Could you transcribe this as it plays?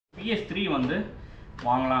PS3 வந்து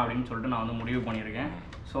வாங்கலாம் அப்படின்னு சொல்லிட்டு நான் வந்து முடிவு பண்ணியிருக்கேன்.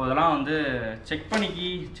 ஸோ அதெல்லாம் வந்து செக் பண்ணி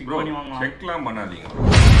வாங்கலாம். செக்லாம் பண்ணாதீங்க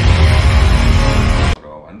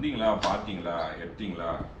ப்ரோ. வந்தீங்களா, பார்த்தீங்களா, எடுத்தீங்களா,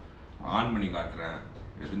 ஆன் பண்ணி காட்டுறேன்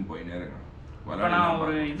எதுன்னு போயினே இருக்கேன். இப்போ நான்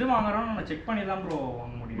ஒரு இது வாங்குறோம், நான் செக் பண்ணி தான் ப்ரோ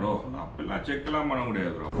வாங்க முடியும் ப்ரோ. அப்படிலாம் செக்லாம் பண்ண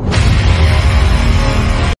முடியாது ப்ரோ.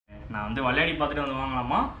 நான் வந்து விளையாடி பார்த்துட்டு வந்து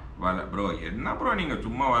வாங்கலாமா? ப்ரோ என்ன ப்ரோ நீங்கள்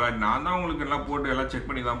சும்மா விளையாடி, நான் தான் உங்களுக்கு எல்லாம் போட்டு எல்லாம் செக்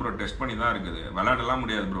பண்ணி தான் ப்ரோ, டெஸ்ட் பண்ணி தான் இருக்குது. விளையாடலாம்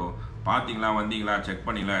முடியாது ப்ரோ. பார்த்தீங்களா, வந்தீங்களா, செக்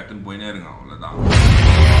பண்ணிங்களா, எடுத்துன்னு போயினே இருங்க, அவ்வளோதான்.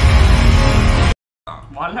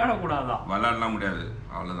 விளையாடக்கூடாதா? விளையாடலாம் முடியாது,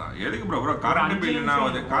 அவ்வளோதான். எதுக்கு ப்ரோ? ப்ரோ கரண்ட் பில்னா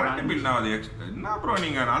அது என்ன ப்ரோ?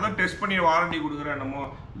 நீங்கள் நான் தான் டெஸ்ட் பண்ணி வாரண்டி கொடுக்குறேன், என்னமோ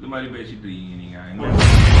இது மாதிரி பேசிட்டு இருக்கீங்க நீங்கள்.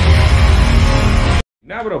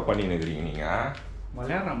 என்ன ப்ரோ பண்ணின்னு இருக்கிறீங்க நீங்கள்?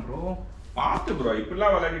 விளையாடுறேன் ப்ரோ. பார்த்து ப்ரோ,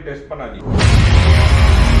 இப்படிலாம் விளையாடி டெஸ்ட் பண்ணாதீங்க.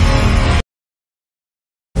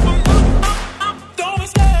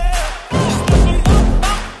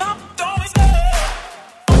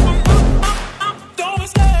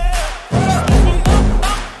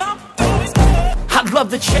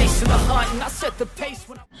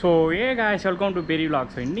 So guys, welcome to Peri vlog.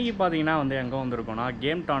 So இன்றைக்கி பார்த்தீங்கன்னா வந்து எங்கே வந்திருக்கோம்னா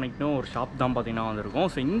Gametonic-னு ஒரு ஷாப் தான் பார்த்தீங்கன்னா வந்திருக்கோம்.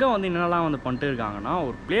 ஸோ இங்கே வந்து என்னெல்லாம் வந்து பண்ணிட்டு இருக்காங்கன்னா,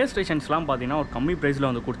 ஒரு ப்ளே ஸ்டேஷன்ஸ்லாம் பார்த்தீங்கன்னா ஒரு கம்மி ப்ரைஸில்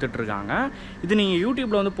வந்து கொடுத்துட்ருக்காங்க. இது நீங்கள்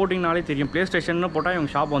யூடியூப்பில் வந்து போட்டிங்கனாலே தெரியும். ப்ளே ஸ்டேஷன் போட்டால்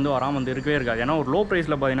இவங்க ஷாப் வந்து வராமல் வந்து இருக்கவே இருக்காது. ஏன்னா ஒரு லோ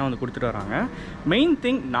ப்ரைஸில் பார்த்தீங்கன்னா வந்து கொடுத்துட்டு வராங்க. மெயின்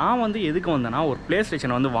திங் நான் வந்து எதுக்கு வந்தேன்னா, ஒரு ப்ளே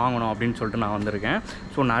ஸ்டேஷன் வந்து வாங்கணும் அப்படின்னு சொல்லிட்டு நான் வந்திருக்கேன்.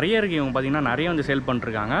 ஸோ நிறைய இருக்குது, இவங்க பார்த்தீங்கன்னா நிறைய வந்து சேல்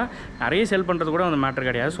பண்ணிருக்காங்க. நிறைய சேல் பண்ணுறது கூட வந்து மேட்டர்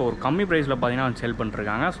கிடையாது. ஸோ ஒரு கம்மி ப்ரைஸில் பார்த்தீங்கன்னா வந்து சேல்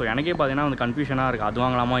பண்ணிருக்காங்க. ஸோ எனக்கே பார்த்தீங்கன்னா வந்து கன்ஃபியூஷனாக இருக்குது, அது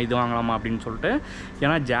வாங்கலாமா இது வாங்கலாமா அப்படின்னு சொல்லிட்டு.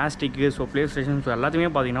 ஏன்னா ஜாஸ்டிக்கு, ஸோ ப்ளே ஸ்டேஷன், ஸோ எல்லாத்தையுமே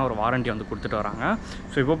பார்த்தீங்கன்னா ஒரு வாரண்ட்டி வந்து கொடுத்துட்டு வராங்க.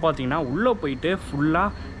 ஸோ இப்போ பார்த்தீங்கன்னா உள்ளே போயிட்டு ஃபுல்லாக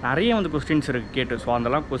நிறைய வந்து கொஸ்டின்ஸ் இருக்குது கேட்டு. ஸோ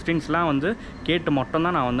அதெல்லாம் கொஸ்டின்ஸ்லாம் வந்து கேட்டு மட்டும்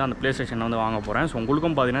தான் நான் வந்து அந்த ப்ளே ஸ்டேஷன் வந்து வாங்க போகிறேன். ஸோ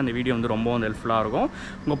உங்களுக்கும் பார்த்தீங்கன்னா இந்த வீடியோ வந்து ரொம்ப வந்து ஹெல்ப்ஃபுல்லாக இருக்கும்.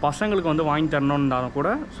 உங்கள் பசங்களுக்கு வந்து வாங்கி தரணும்னு இருந்தாலும் கூட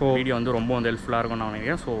ஸோ வீடியோ வந்து ரொம்ப வந்து ஹெல்ப்ஃபுல்லாக இருக்கும்னு நான்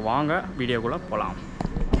நினைக்கிறேன். ஸோ வாங்க வீடியோக்குள்ளே போகலாம்.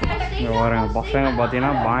 இங்கே பாருங்க, பசங்க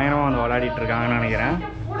பார்த்தீங்கன்னா பயங்கரமாக வந்து விளையாடிட்டு இருக்காங்கன்னு நினைக்கிறேன்.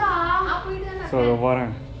 ஸோ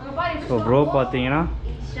பாருங்க, ஸோ ப்ரோ பார்த்தீங்கன்னா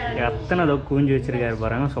எத்தனை தோ குவிஞ்சு வச்சிருக்காரு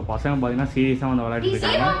பாருங்க. ஸோ பசங்க பார்த்தீங்கன்னா சீரியஸாக வந்து விளையாடிட்டு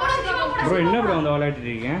இருக்காங்க. ப்ரோ என்ன ப்ரோ வந்து விளையாடிட்டு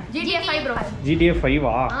இருக்கீங்க? GTA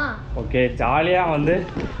 5-ஆ? ஓகே, ஜாலியாக வந்து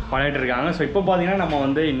விளையாட்டு இருக்காங்க. ஸோ இப்போ பார்த்தீங்கன்னா நம்ம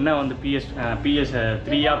வந்து இன்னும் வந்து PS3-ஆ,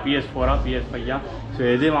 PS4-ஆ, PS5-ஆ, ஸோ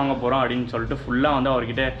எது வாங்க போகிறோம் அப்படின்னு சொல்லிட்டு ஃபுல்லாக வந்து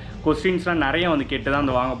அவர்கிட்ட கொஸ்டின்ஸ்லாம் நிறைய வந்து கேட்டு தான்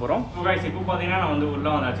வந்து வாங்க போகிறோம். ஸோ கைஸ் இப்போ பார்த்தீங்கன்னா நான் வந்து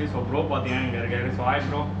உள்ளே வந்தாச்சு. ஸோ ப்ரோ பார்த்தீங்கன்னா இங்கே இருக்காரு. So hi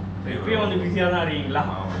bro. ஸோ இப்பயும் வந்து பிஸியாக தான் இருக்கீங்களா?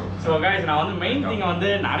 ஸோ கைஸ் நான் வந்து மெயின் திங்கை வந்து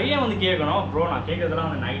நிறைய வந்து கேட்கணும் ப்ரோ. நான் கேட்கறதுலாம்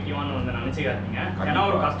வந்து நெகட்டிவானு வந்து நினச்சிக்காதீங்க. ஏன்னா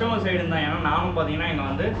ஒரு கஸ்டமர் சைடு தான். ஏன்னா நானும் பார்த்தீங்கன்னா இங்கே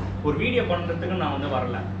வந்து ஒரு வீடியோ பண்ணுறதுக்கு நான் வந்து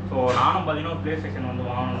வரல. ஸோ நானும் பார்த்தீங்கன்னா ஒரு ப்ளே ஸ்டேஷன் வந்து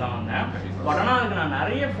வாங்கணும் தான் வந்தேன். பட் ஆனால் அதுக்கு நான்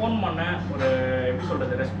நிறைய ஃபோன் பண்ணேன். ஒரு எப்படி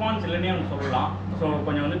சொல்கிறது, ரெஸ்பான்ஸ் இல்லைன்னே வந்து சொல்லலாம். ஸோ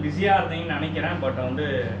கொஞ்சம் வந்து பிஸியாக இருந்தீங்கன்னு நினைக்கிறேன். பட் வந்து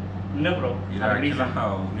என்ன ப்ரோ,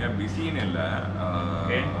 உண்மையாக பிஸின்னு இல்லை,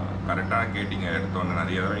 கரெக்டாக கேட்டிங்க. எடுத்தோன்னே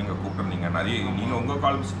நிறைய தடவை நீங்கள் கூப்பிட்டுருந்தீங்க. நிறைய நீங்கள் உங்கள்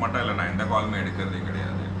கால்ஸ் மட்டும் இல்லை, நான் எந்த காலுமே எடுக்கிறதே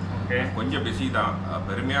கிடையாது. கொஞ்சம் பிஸி தான்,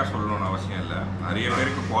 பெருமையாக சொல்லணும்னு அவசியம் இல்லை. நிறைய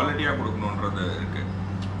பேருக்கு குவாலிட்டியாக கொடுக்கணுன்றது இருக்குது.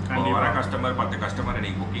 வர கஸ்டமர் 10 கஸ்டமர்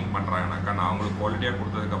இன்னைக்கு புக்கிங் பண்ணுறாங்கனாக்கா, நான் அவங்களுக்கு குவாலிட்டியாக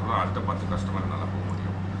கொடுத்ததுக்கப்புறம் அடுத்த 10 கஸ்டமர் நல்லா போக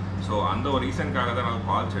முடியும். ஸோ அந்த ஒரு ரீசனுக்காக தான் நான்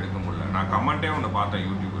கால்ஸ் எடுக்க முடியல. நான் கமெண்ட்டே ஒன்று பார்த்தேன்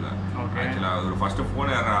யூடியூப்பில். ஆக்சுவலாக ஒரு ஃபஸ்ட்டு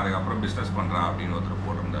ஃபோன் ஏறா, அதுக்கப்புறம் பிஸ்னஸ் பண்ணுறா அப்படின்னு ஒருத்தர்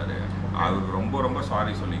போட்டிருந்தாரு. அவருக்கு ரொம்ப ரொம்ப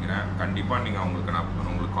சாரி சொல்லிக்கிறேன். கண்டிப்பாக நீங்கள் அவங்களுக்கு நான்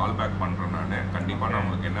உங்களுக்கு கால் பேக் பண்ணுறேன். நான் கண்டிப்பாக நான்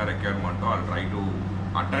உங்களுக்கு என்ன ரெக்யர்மெண்ட்டோ I try to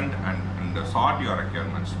attend and chart your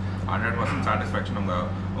requirements. 100% satisfaction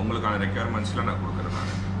உங்களுக்கான ரெக்யர்மெண்ட்ஸில் நான் கொடுக்குறேன்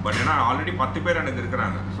நான். பட் ஏன்னா ஆல்ரெடி 10 பேர் எனக்கு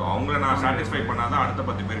இருக்கிறாங்க. ஸோ அவங்கள நான் சாட்டிஸ்ஃபை பண்ணால் தான் அடுத்த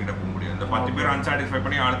 10 பேர்கிட்ட போக முடியும். இந்த 10 பேர் அன்சாட்டிஸ்ஃபை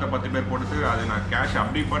பண்ணி அடுத்த 10 பேர் போட்டு அது நான் கேஷ்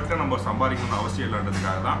அப்படிப்பட்டு நம்ம சம்பாதிக்கணும்னு அவசியம்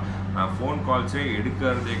இல்லைன்றதுக்காக தான் நான் ஃபோன் கால்ஸே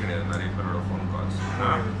எடுக்கிறதே கிடையாது. நிறைய பேரோட ஃபோன் கால்ஸ்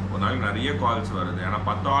ஒரு நாளைக்கு நிறைய கால்ஸ் வருது. ஏன்னா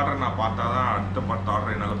 10 ஆர்டர் நான் பார்த்தா தான் அடுத்த 10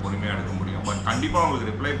 ஆர்டர் என்னால் பொறுமையாக எடுக்க முடியும். பட் கண்டிப்பாக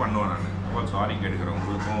உங்களுக்கு ரிப்ளை பண்ணுவேன் நான். சாரி கேட்குறேன்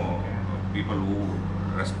உங்களுக்கும். People who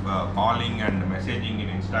calling and messaging in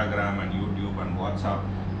Instagram and YouTube and WhatsApp,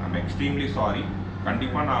 I'm extremely sorry.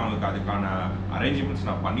 கண்டிப்பாக நான் அவங்களுக்கு அதுக்கான அரேஞ்ச்மெண்ட்ஸ்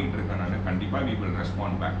நான் பண்ணிகிட்டு இருக்கேன். நான் கண்டிப்பாக we will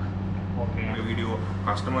respond back. Okay, video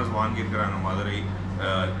customers வாங்கியிருக்கிறாங்க.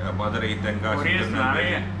 மதுரை தென்காசி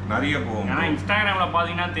நிறைய போகும். ஏன்னா இன்ஸ்டாகிராமில்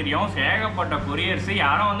பார்த்தீங்கன்னா தெரியும், ஏகப்பட்ட கொரியர்ஸ்.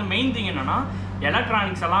 யாரும் வந்து மெயின் திங் என்னன்னா,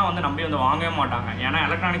 எலக்ட்ரானிக்ஸ் எல்லாம் வந்து நம்பி வந்து வாங்கவே மாட்டாங்க. ஏன்னா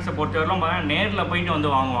எலக்ட்ரானிக்ஸை பொறுத்தவரைக்கும் பார்த்தீங்கன்னா நேரில் போயிட்டு வந்து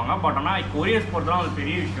வாங்குவாங்க. பட் ஆனால் கொரியர்ஸ் பொறுத்தவரை அது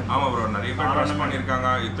பெரிய விஷயம். ஆமாம் ப்ரோ, நிறைய பேர் ட்ரஸ்ட் பண்ணியிருக்காங்க.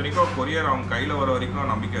 இத்தனைக்கும் கொரியர் அவங்க கையில் வர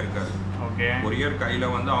வரைக்கும் நம்பிக்கை இருக்காது. ஓகே, கொரியர்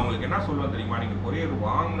கையில் வந்து அவங்களுக்கு என்ன சொல்லுவது தெரியுமா, நீங்கள் கொரியர்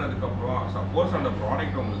வாங்கினதுக்கப்புறம் சப்போஸ் அந்த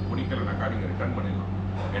ப்ராடக்ட் உங்களுக்கு பிடிக்கலனாக்கா நீங்கள் ரிட்டர்ன் பண்ணிடலாம்.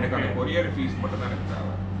 எனக்கு அந்த கொரியர் ஃபீஸ் மட்டும் தான் எனக்கு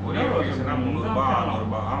தேவை. கொரியர் ஃபீஸ்னா 300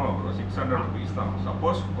 600. ஆமாம் ப்ரோ, 600 rupees தான்.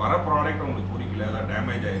 சப்போஸ் வர ப்ராடக்ட் உங்களுக்கு பிடிக்கல, ஏதாவது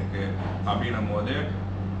டேமேஜ் ஆகிருக்கு அப்படின்னும் போது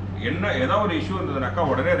என்ன ஏதாவது ஒரு இஷ்யூ இருந்ததுனாக்கா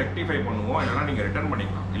உடனே ரெக்டிஃபை பண்ணுவோம், இல்லைனா நீங்கள் ரிட்டர்ன்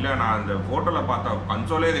பண்ணிக்கலாம். இல்லை நான் அந்த ஃபோட்டோவில் பார்த்த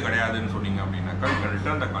கன்சோலே இது கிடையாதுன்னு சொன்னீங்க அப்படின்னாக்கா you can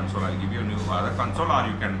return the console. I give you new other console are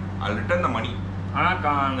you can I return த மணி. ஆனால்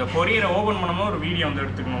அந்த கொரியரை ஓப்பன் பண்ணும்போது ஒரு வீடியோ வந்து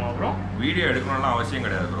எடுத்துக்கணும். அப்புறம் வீடியோ எடுக்கணும்லாம் அவசியம்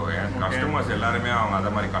கிடையாது ப்ரோ. என் கஸ்டமர்ஸ் எல்லாருமே அவங்க அதை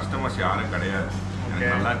மாதிரி கஸ்டமர்ஸ் யாரும் கிடையாது.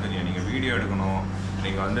 எனக்கு நல்லா தெரியும். நீங்கள் வீடியோ எடுக்கணும்,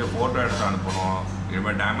 நீங்கள் வந்து ஃபோட்டோ எடுத்து அனுப்பணும்.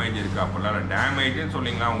 இதுமாதிரி டேமேஜ் இருக்குது அப்படிலாம் டேமேஜ்னு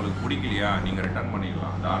சொன்னீங்களா, உங்களுக்கு பிடிக்கலையா நீங்கள் ரிட்டர்ன்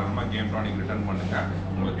பண்ணிடலாம். தாராளமாக கேம்டானிக் ரிட்டர்ன் பண்ணுங்கள்.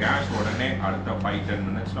 உங்களுக்கு கேஷ் உடனே அடுத்த 5-10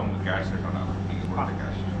 மினிட்ஸில் உங்களுக்கு கேஷ் ரிட்டர்ன் ஆகும். நீங்கள் கொடுத்த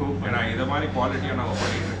கேஷ். ஏன்னா இதை மாதிரி குவாலிட்டியாக நம்ம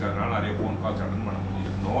பண்ணிட்டு இருக்கிறதுனால நிறைய ஃபோன் கால்ஸ் அட்டன் பண்ண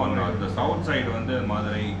முடியும். அந்த சவுத் சைடு வந்து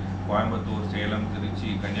மதுரை, கோயம்புத்தூர், சேலம், திருச்சி,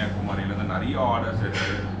 கன்னியாகுமரியிலேருந்து நிறைய ஆர்டர்ஸ்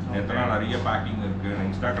இருக்குது. நேற்றுலாம் நிறைய பேக்கிங் இருக்குது. நான்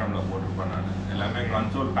இன்ஸ்டாகிராமில் போட்டிருப்பேன். நான் எல்லாமே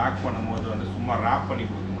கன்சோல் பேக் பண்ணும்போது வந்து சும்மா ரேப் பண்ணி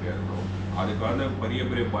கொடுக்க முடியாது ப்ரோ. அதுக்கு வந்து பெரிய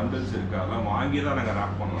பெரிய பண்டில்ஸ் இருக்குது. அதெல்லாம் வாங்கி தான் நாங்கள்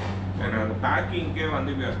ரேப் பண்ணுவோம். ஏன்னா அந்த பேக்கிங்க்கே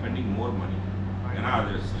வந்து வி ஆர் ஸ்பெண்டிங் மோர் மணி. ஏன்னா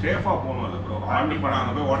அது சேஃபாக போகணும் இல்லை ப்ரோ. கண்டிப்பாக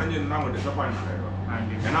நாங்கள் போய் உடஞ்சிருந்தா அவங்க டிசப்பாயின்மெண்ட் ஆகிடும்.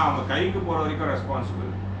 ஏன்னா அவங்க கைக்கு போகிற வரைக்கும் ரெஸ்பான்சிபிள்.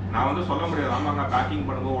 நான் வந்து சொல்ல முடியாது, ஆமாங்க பேக்கிங்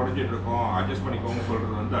பண்ணும்போது உடஞ்சிட்டு இருக்கோம் அட்ஜஸ்ட் பண்ணிக்கோங்க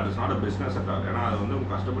சொல்கிறது வந்து அது is not a business at all. ஏன்னா அது வந்து அவங்க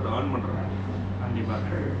கஷ்டப்பட்டு ஏர்ன் பண்ணுறாங்க.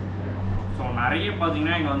 கண்டிப்பாக. ஸோ நிறைய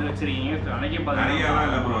பார்த்தீங்கன்னா இங்கே வந்து வச்சிருக்கீங்க. நிறையலாம்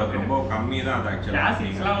இல்லை ப்ரோ, அது ரொம்ப கம்மி தான். அது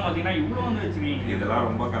ஆக்சுவலாக பார்த்தீங்கன்னா இவ்வளோ வந்து வச்சிருக்கீங்க. இதெல்லாம்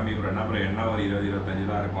ரொம்ப கம்மி ப்ரோ. என்ன ப்ரோ என்ன ஒரு 20-25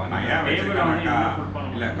 தான் இருக்கும். நான் ஏன் வச்சுருக்கேன்னாக்கா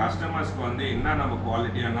இல்லை கஸ்டமர்ஸ்க்கு வந்து என்ன நம்ம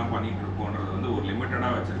குவாலிட்டியாக என்ன பண்ணிட்டு இருக்கோன்றது வந்து ஒரு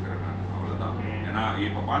லிமிட்டடாக வச்சிருக்கிறேன் நான். அவ்வளோதான். ஏன்னா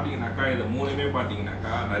இப்போ பார்த்தீங்கன்னாக்கா இது மூணுமே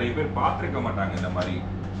பார்த்தீங்கன்னாக்கா நிறைய பேர் பார்த்துருக்க மாட்டாங்க இந்த மாதிரி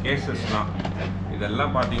கேசஸ்லாம்.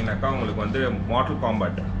 இதெல்லாம் பார்த்தீங்கன்னாக்கா உங்களுக்கு வந்து மார்டல்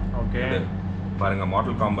காம்பேட். ஓகே பாருங்க,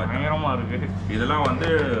 மார்டல் காம்பேட் பயங்கரமாக இருக்குது. இதெல்லாம் வந்து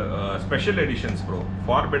special editions bro.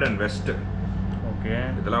 Forbidden west. Okay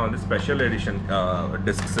இதெல்லாம் வந்து ஸ்பெஷல் எடிஷன்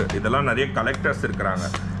டிஸ்க்ஸ். இதெல்லாம் நிறைய கலெக்டர்ஸ் இருக்கிறாங்க.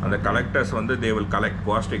 அந்த கலெக்டர்ஸ் வந்து தே வில் கலெக்ட்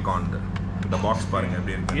வாஸ்டிக் ஆன் இந்த பாக்ஸ். பாருங்க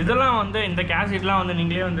எப்படி இருக்கு. இதெல்லாம் வந்து இந்த கேசட்லாம் வந்து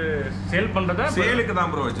நீங்களே வந்து சேல் பண்ணுறதா? சேலுக்கு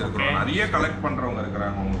தான் ப்ரோ வச்சிருக்கோம். நிறைய கலெக்ட் பண்ணுறவங்க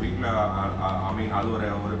இருக்கிறாங்க உங்க வீட்டில். ஐ மீன் அது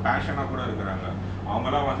ஒரு பேஷனாக கூட இருக்கிறாங்க.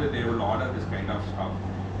 அவங்களாம் வந்து they will order this kind of staff.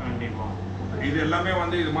 கண்டிப்பாக. இது எல்லாமே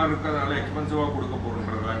வந்து இது மாதிரி இருக்கிறதுனால எக்ஸ்பென்சிவாக கொடுக்க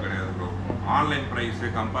போகிறதுலாம் கிடையாது ப்ரோ. ஆன்லைன் ப்ரைஸு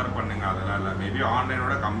கம்பேர் பண்ணுங்க, அதெல்லாம் இல்லை. மேபி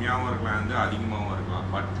ஆன்லைனோட கம்மியாகவும் இருக்கலாம், வந்து அதிகமாகவும் இருக்கலாம்.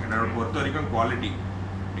 பட் என்னோட பொறுத்த வரைக்கும் குவாலிட்டி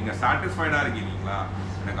நீங்கள் சாட்டிஸ்ஃபைடாக இருக்கீங்களா,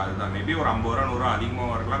 எனக்கு அதுதான். மேபி ஒரு 50 ரூபா 100 ரூபா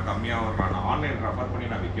அதிகமாகவும் இருக்கலாம், கம்மியாகவும் இருக்கலாம். நான் ஆன்லைன் ரெஃபர்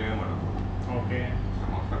பண்ணி நான் விற்கவே மாட்டேன். ஓகே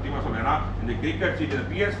சத்தியமாக சொல்லுவேன். ஏன்னா இந்த கிரிக்கெட் சீடி, இந்த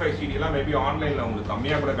PS5 சீடியெல்லாம் மேபி ஆன்லைனில் உங்களுக்கு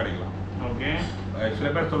கம்மியாக கூட கிடைக்கலாம். ஓகே சில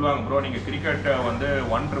பேர் சொல்லுவாங்க ப்ரோ நீங்கள் கிரிக்கெட்டை வந்து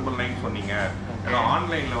 1999 சொன்னீங்க, ஏன்னா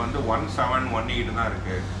ஆன்லைனில் வந்து 17, 18 தான்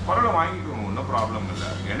இருக்குது. பரவாயில்ல வாங்கிக்கோங்க, ஒன்றும் ப்ராப்ளம் இல்லை.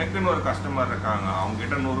 எனக்குன்னு ஒரு கஸ்டமர் இருக்காங்க,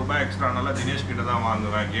 அவங்ககிட்ட 100 ரூபாய் எக்ஸ்ட்ரானால தினேஷ் கிட்ட தான்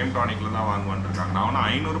வாங்குவேன், கேம் டானிக்கில் தான் வாங்குவேன் இருக்காங்க. நான் ஒன்றும்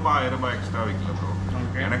 500 ரூபாய் 1000 ரூபாய் எக்ஸ்ட்ரா விற்கல ப்ரோ.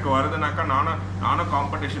 எனக்கு வருதுனாக்கா நானும்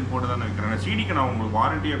காம்படிஷன் போட்டு தானே விற்கிறேன். சீடிக்கு நான் உங்களுக்கு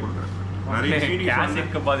வாரண்டியே கொடுக்குறேன். நிறைய சிடிஸ்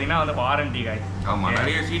பார்த்தீங்கன்னா வந்து வாரண்டி காய். ஆமாம்,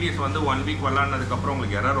 நிறைய சிடிஸ் வந்து 1 வீக் விளாட்னதுக்கப்புறம்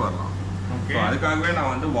உங்களுக்கு எரர் வரலாம். ஸோ அதுக்காகவே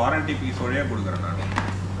நான் வந்து வாரண்டி பீஸ் வழியாக கொடுக்குறேன்.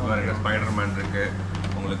 நான் ஸ்பைடர்மேன் இருக்குது,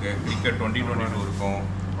 உங்களுக்கு கிரிக்கெட் 2022 இருக்கும்,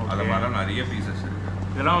 அது மாதிரிலாம் நிறைய பீசஸ் இருக்குது.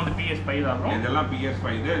 இதெல்லாம் வந்து PS5 தான். இதெல்லாம்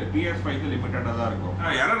PS5 லிமிட்டடாக தான் இருக்கும்.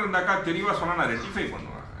 எரர் இருந்தாக்கா தெளிவாக சொன்னால் நான் ரெக்டிஃபை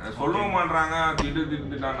பண்ணுவேன். சொல்லவும் பண்ணுறாங்க,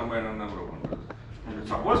 திட்டுனா நம்ம என்ன ப்ரோ பண்ணுறது.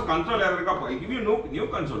 சப்போஸ் கன்சோல் எரர் இருக்கா, கிவ் யூ நியூ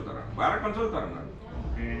கன்சோல் தரேன், வேற கன்சோல் தரேன் நான்.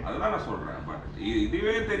 அதுதான் நான் சொல்கிறேன். பட்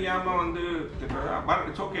இதுவே தெரியாமல் வந்து but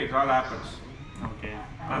it's okay, it's all happens. Okay,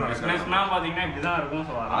 பிஸ்னஸ்னா பார்த்தீங்கன்னா இப்படி தான் இருக்கும்.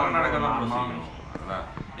 ஸோ அதெல்லாம் நடக்க தான் செய்யும். அதான்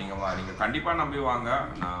நீங்கள் கண்டிப்பாக நம்பி வாங்க.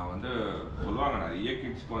 நான் வந்து சொல்லுவாங்க நிறைய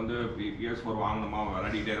கிட்ஸ்க்கு வந்து PS4 வாங்கணுமா,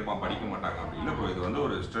 விளையாடிட்டே இருப்பான், படிக்க மாட்டாங்க அப்படி இல்லை ப்ரோ. இது வந்து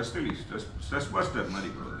ஒரு ஸ்ட்ரெஸ் ரிலீஸ், ஸ்ட்ரெஸ் பஸ்டர்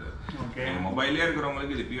மாதிரி ப்ரோ. இது மொபைலே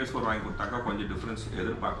இருக்கிறவங்களுக்கு இது PS4 வாங்கி கொடுத்தாக்கா கொஞ்சம் டிஃப்ரென்ஸ்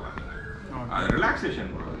எதிர்பார்க்கலாம் நீங்கள். அது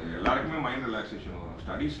ரிலாக்ஸேஷன் ப்ரோ. அது எல்லாருக்குமே மைண்ட் ரிலாக்ஸேஷன் வரும்.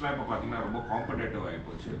 ஸ்டடீஸ்லாம் இப்போ பார்த்தீங்கன்னா ரொம்ப காம்படேட்டிவ் ஆகி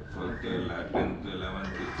போச்சு. 12th இல்லை 10th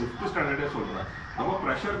 11th 5th ஸ்டாண்டர்டே சொல்கிறேன், ரொம்ப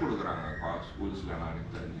ப்ரெஷர் கொடுக்குறாங்க ஸ்கூல்ஸில். நான்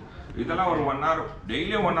எனக்கு தெரிஞ்சு இதெல்லாம் ஒரு 1 hour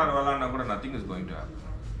டெய்லி 1 hour விளாட்னா கூட nothing is going to happen.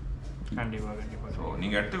 கண்டிப்பாக. ஸோ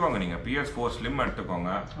நீங்கள் எடுத்துக்கோங்க, நீங்கள் PS4 ஸ்லிம்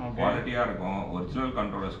எடுத்துக்கோங்க, குவாலிட்டியாக இருக்கும். ஒரிஜினல்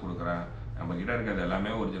கண்ட்ரோலர்ஸ் கொடுக்குறேன். நம்ம கிட்ட இருக்கிறது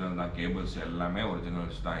எல்லாமே ஒரிஜினல் தான். கேபிள்ஸ் எல்லாமே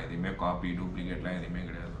ஒரிஜினல்ஸ் தான். எதுவுமே காப்பி டூப்ளிகேட்லாம் எதுவுமே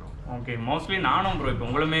கிடையாது ப்ரோ. ஓகே, மோஸ்ட்லி நானும் ப்ரோ இப்போ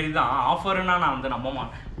உங்களை மாரி தான். ஆஃபர்னா நான் வந்து நம்ப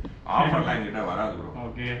மாட்டேன். ஆஃபர்லாம் எங்கிட்ட வராது ப்ரோ.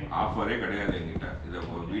 ஓகே, ஆஃபரே கிடையாது எங்கிட்ட. இதை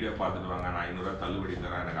ஒரு வீடியோ பார்த்துட்டு வாங்க, நான் 500 ரூபா தள்ளுபடி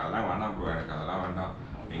தரேன், எனக்கு அதெல்லாம் வேணாம் ப்ரோ. எனக்கு அதெல்லாம் வேண்டாம்.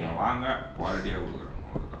 நீங்கள் வாங்க, குவாலிட்டியாக கொடுக்குறேன்.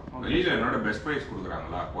 வெளியில் என்னோட பெஸ்ட் ப்ரைஸ்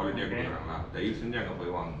கொடுக்குறாங்களா, குவாலிட்டியாக கொடுக்குறாங்களா, தயவு செஞ்சு அங்கே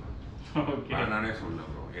போய் வாங்க. நானே சொல்ல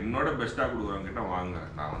ப்ரோ, என்னோட பெஸ்ட்டாக கொடுக்குறவங்க கிட்ட வாங்க.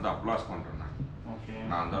 நான் வந்து அப்ளாஸ் பண்ணுறேன்.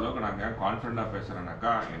 நான் அந்த அளவுக்கு நான் ஏன் கான்ஃபிடென்ட்டாக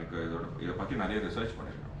பேசுகிறேன்னாக்கா எனக்கு இதை பற்றி நிறைய ரிசர்ச்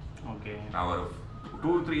பண்ணியிருக்கேன். ஓகே, நான் ஒரு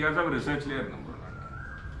 2-3 இயர்ஸாக ரிசர்ச்லேயே இருந்தேன் ப்ரோ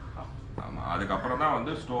நான். ஆமாம், அதுக்கப்புறம் தான்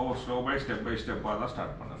வந்து ஸ்டெப் பை ஸ்டெப்பாக தான்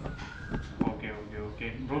ஸ்டார்ட் பண்ணேன். Okay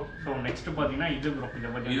bro. ஸோ நெக்ஸ்ட் பார்த்தீங்கன்னா இது ப்ரோ,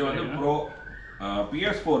 இது வந்து bro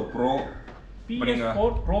PS4 Pro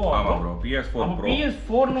PS4 Pro ஆமா bro PS4 Pro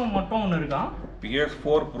PS4 னு மட்டும் ஒன்னு இருக்கா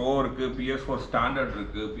PS4 Pro இருக்கு PS4 ஸ்டாண்டர்ட்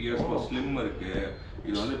இருக்கு PS4 Slim இருக்கு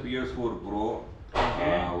இது வந்து PS4 Pro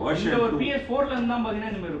வெர்ஷன் 2 PS4 ல இருந்தா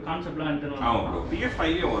பாத்தீங்கன்னா இந்த மாதிரி கான்செப்ட்லாம் எடுத்துறோம் ஆமா bro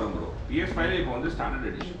PS5 ல வரும் bro PS5 ல இப்போ வந்து ஸ்டாண்டர்ட்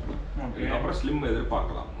எடிஷன் ஓகே அப்புறம் Slim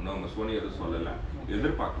எதிர்பார்க்கலாம் இன்னும் சோனி எதுவும் சொல்லல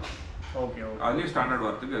எதிர்பார்க்கலாம் ஓகே அதுலயே ஸ்டாண்டர்ட்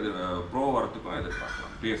வரதுக்கு ப்ரோ வரதுக்கும்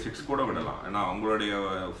எதிர்பார்க்கலாம் PS6 கூட விடலாம் ஏன்னா அவங்களுடைய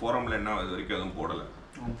ஃபோரம்ல என்ன இது வரைக்கும் எதுவும் போடல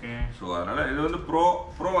ஓகே ஸோ அதனால இது வந்து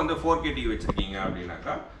ப்ரோ வந்து 4K டிவி வச்சிருக்கீங்க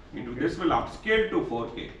அப்படின்னாக்கா this will upscale to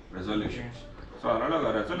 4K resolution so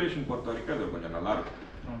அதனால ரெசல்யூஷன் பொறுத்த வரைக்கும் அது கொஞ்சம் நல்லா இருக்கும்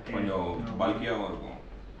கொஞ்சம் பல்கியாகவும் இருக்கும்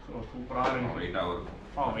ஸோ சூப்பராக இருக்கும் வெயிட்டாகவும் இருக்கும்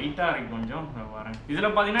வெயிட்டாக இருக்கு கொஞ்சம் வரேன் இதில்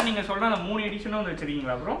பார்த்தீங்கன்னா நீங்கள் சொல்கிற அந்த 3 எடிஷனும் வந்து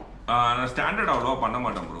வச்சிருக்கீங்களா ப்ரோ நான் ஸ்டாண்டர்ட் அவ்வளோவா பண்ண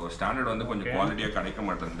மாட்டேன் ப்ரோ ஸ்டாண்டர்ட் வந்து கொஞ்சம் குவாலிட்டியாக கிடைக்க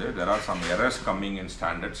மாட்டேங்குது there are some errors coming in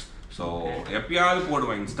standards so எப்பயாவது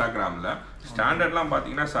போடுவேன் இன்ஸ்டாகிராமில் ஸ்டாண்டர்ட்லாம்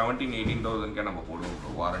பார்த்தீங்கன்னா 17,000-18,000 நம்ம போடுவோம்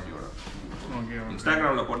ப்ரோ வாரண்டியோட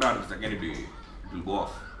இன்ஸ்டாகிராமில் போட்டால் அடுத்த செகண்ட் இப்படி வில் கோ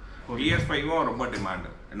ஆஃப் PS5ம் ரொம்ப டிமாண்ட்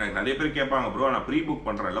எனக்கு நிறைய பேர் கேட்பாங்க ப்ரோ நான் ப்ரீ புக்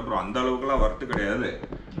பண்ணுறேன் ப்ரோ அந்த அளவுக்குலாம் வரது கிடையாது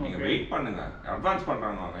நீங்கள் வெயிட் பண்ணுங்க அட்வான்ஸ்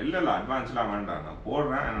பண்ணுறாங்க இல்லை அட்வான்ஸ்லாம் வேண்டாம் நான்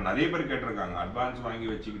போடுறேன் ஏன்னா நிறைய பேர் கேட்டிருக்காங்க அட்வான்ஸ் வாங்கி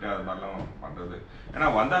வச்சுக்கிட்டு அது மாதிரிலாம் பண்ணுறது ஏன்னா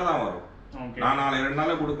வந்தால் தான் வரும் நான் 2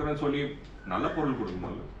 நாளில் கொடுக்குறேன்னு சொல்லி நல்ல பொருள்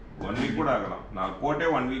கொடுக்கணும் 1 வீக் கூட ஆகலாம் நான் போட்டே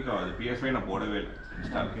 1 வீக் ஆகுது PS5 நான் போடவே இல்லை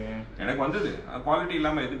எனக்கு வந்தது குவாலிட்டி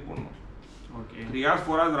இல்லாமல் எதுக்கு போடணும் 3 hours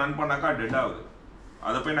 4 hours ரன் பண்ணாக்கா டெட் ஆகுது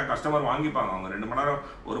அதை போய் நான் கஸ்டமர் வாங்கிப்பாங்க அவங்க 2 மணி நேரம்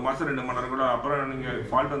 1 மாதம் 2 மணி நேரம் கூட அப்புறம் நீங்கள்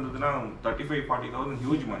ஃபால்ட் வந்ததுன்னா 35,000-40,000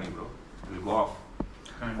 huge money bro will go of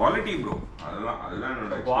quality bro அதுதான்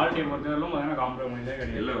என்னோட குவாலிட்டி பொறுத்தவரைக்கும் பார்த்தீங்கன்னா காம்ப்ரமைஸே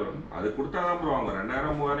கிடையாது இல்லை ப்ரோ அது கொடுத்தா தான் ப்ரோ அவங்க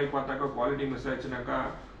 2000-3000 பார்த்தாக்கா குவாலிட்டி மிஸ் ஆச்சுனாக்கா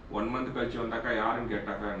 1 மந்த் கழிச்சு வந்தாக்கா யாருன்னு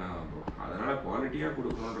கேட்டாக்கா என்ன ப்ரோ அதனால குவாலிட்டியாக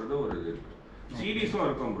கொடுக்கணுன்றது ஒரு இது இருக்குது சீரீஸும்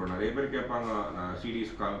இருக்கும் ப்ரோ நிறைய பேர் கேட்பாங்க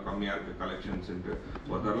சீரீஸ் கம்மியாக இருக்குது கலெக்ஷன்ஸுன்ட்டு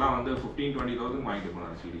ஒருத்தர்லாம் வந்து 15,000-20,000 வாங்கிட்டு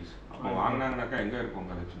போனார் சீரீஸ் அப்போ வாங்கினாங்கனாக்கா எங்கே இருக்கும்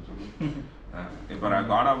கலெக்ஷன் சொல்லுங்கள் இப்போ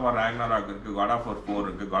God of War Ragnarok இருக்குது God of War 4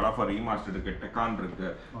 இருக்குது God of War Remastered இருக்குது Tekken இருக்குது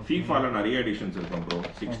FIFAல நிறைய எடிஷன்ஸ் இருக்கும் ப்ரோ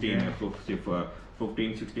 16,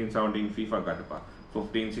 15, 16, 17 FIFA காட்டுப்பா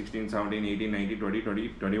 15, 16, 17, 18, 19, 20,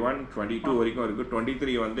 21, 22 வரைக்கும் இருக்குது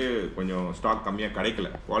 23 வந்து கொஞ்சம் ஸ்டாக் கம்மியாக கிடைக்கல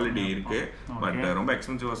குவாலிட்டி இருக்குது பட் ரொம்ப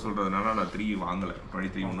எக்ஸ்பென்சிவாக சொல்கிறதுனால நான் 3 வாங்கலை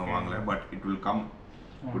 23 இன்னும் வாங்கலை பட் இட் வில் கம்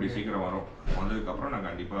கூடிய சீக்கிரம் வரும் வந்ததுக்கப்புறம் நான்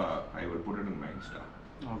கண்டிப்பாக I will put it in my Insta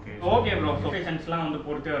okay bro லொகேஷன்ஸ்லாம் வந்து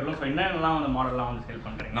பொறுத்து வரலாம் ஸோ என்னென்னலாம் வந்து மாடல்லாம் வந்து சேல்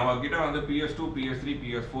பண்ணுறீங்க நம்ம கிட்ட வந்து PS2 PS3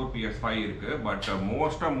 PS4 PS5 இருக்கு பட்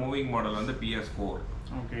மோஸ்ட்டாக மூவிங் மாடல் வந்து PS4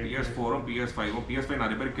 PS4ம் PS5ம் PS5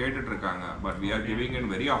 நிறைய பேர் கேட்டுட்டு இருக்காங்க but we are giving in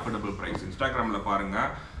very affordable price இன்ஸ்டாகிராமில் பாருங்க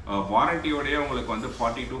வாரண்டியோடய உங்களுக்கு வந்து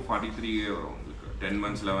 42-43 வரும் உங்களுக்கு 10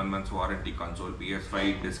 months 11 months warranty console PS5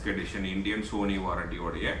 disk edition Indian Sony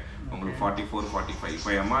வாரண்டியோடய உங்களுக்கு 44-45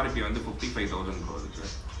 இப்போ எம்ஆர்பி வந்து 55,000 ப்ரோ இருக்கு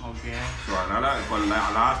ஓகே ஸோ அதனால் இப்போ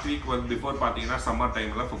லாஸ்ட் வீக் வந்து பிஃபோர் பார்த்தீங்கன்னா சம்மர்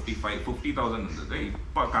டைமில் 50,000 இருந்தது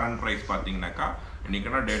இப்போ கரண்ட் ப்ரைஸ் பார்த்தீங்கன்னாக்கா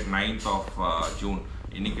இன்றைக்கினா டேட் 9th June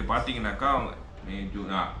இன்றைக்கி பார்த்தீங்கன்னாக்கா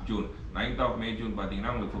ஜூன் 9th May June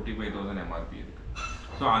பார்த்தீங்கன்னா உங்களுக்கு 55,000 எம்ஆர்பி இருக்குது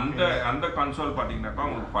ஸோ அந்த கன்சோல் பார்த்தீங்கன்னாக்கா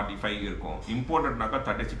உங்களுக்கு 45 இருக்கும் இம்போர்ட்டட்னாக்கா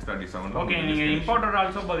 36-37 ஓகே நீங்கள் இம்போர்ட்டட்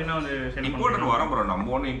ஆல்சோ பார்த்தீங்கன்னா வந்து இம்போர்ட்டட் வரோம் ப்ரோ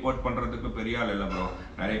நம்ம ஒன்று இம்போர்ட் பண்ணுறதுக்கு பெரிய ஆள் இல்லை ப்ரோ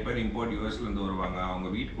நிறைய பேர் இம்போர்ட் யூஎஸ்லேருந்து வருவாங்க அவங்க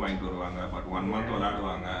வீட்டுக்கு வாங்கிட்டு வருவாங்க பட் 1 month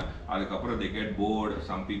விளையாடுவாங்க அதுக்கப்புறம் they get bored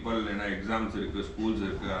some people ஏன்னா எக்ஸாம்ஸ் இருக்குது ஸ்கூல்ஸ்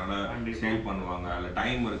இருக்குது அதனால் சேல் பண்ணுவாங்க அதில்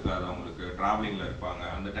டைம் இருக்குது அது அவங்களுக்கு ட்ராவலிங்கில் இருப்பாங்க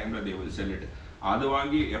அந்த டைமில் they will sell it அது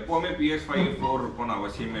வாங்கி எப்போவுமே PS5 4 இருக்கும்னு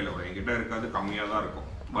அவசியமே இல்லை ப்ரோ என்கிட்ட இருக்காது கம்மியாக தான் இருக்கும்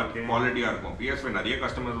பட் குவாலிட்டியாக இருக்கும் PS5 நிறைய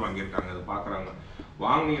கஸ்டமர்ஸ் வாங்கியிருக்காங்க அது பார்க்குறாங்க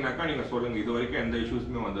வாங்கினீங்கன்னாக்கா நீங்கள் சொல்லுங்கள் இது வரைக்கும் எந்த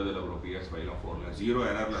இஷ்யூஸுமே வந்ததில்லை ப்ரோ PS5ல 4ல 0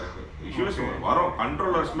 எரரில் இருக்குது இஷ்யூஸ் வரும்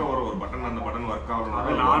கண்ட்ரோலர்ஸில் ஒரு பட்டன் அந்த பட்டன் ஒர்க்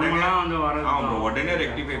ஆகணும் உடனே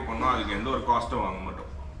ரெக்டிஃபை பண்ணோம் அதுக்கு எந்த ஒரு காஸ்ட்டும் வாங்க மாட்டோம்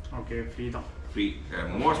ஓகே ஃப்ரீ தான் ஃப்ரீ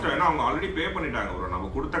மோஸ்ட்டாக ஏன்னா அவங்க ஆல்ரெடி பே பண்ணிட்டாங்க ப்ரோ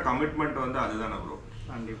நம்ம கொடுத்த கமிட்மெண்ட் வந்து அதுதானே ப்ரோ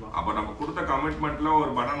அப்போ நம்ம கொடுத்த கமிட்மெண்ட்ல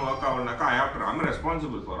ஒரு button work ஆகலனாக்கா I'm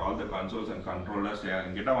responsible for all the consoles and controllers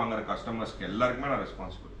என்கிட்ட வாங்குற கஸ்டமர்ஸ்க்கு எல்லாருக்குமே நான்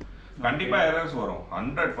ரெஸ்பான்சிபிள் கண்டிப்பா எரர்ஸ் வரும்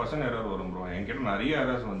 100% எரர் வரும் ப்ரோ என்கிட்ட நிறைய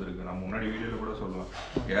எரர்ஸ் வந்திருக்கு நான் முன்னாடி வீடியோல கூட சொல்லுவேன்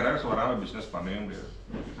எரர்ஸ் வராம பிசினஸ் பண்ணவே முடியாது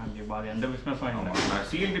கண்டிப்பா அது எந்த பிசினஸ் வாங்கலாம் நான்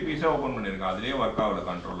சிஎல்டி பீஸா ஓபன் பண்ணிருக்கேன் அதுலயே ஒர்க் ஆகல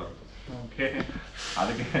கண்ட்ரோலர் ஓகே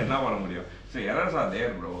அதுக்கு என்ன பண்ண முடியும் சோ எரர்ஸ் ஆர்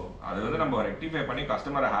தேர் ப்ரோ அது வந்து நம்ம ரெக்டிஃபை பண்ணி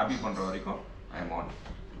கஸ்டமரை ஹாப்பி பண்ற வரைக்கும் ஐ அம் ஆன்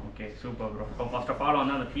ஓகே சூப்பர் ப்ரோ இப்போ ஃபர்ஸ்ட் ஆஃப் ஆல்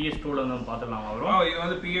வந்து அந்த PS2ல வந்து பார்த்துடலாம் ப்ரோ இது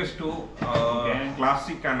வந்து PS2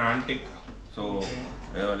 classic and antique so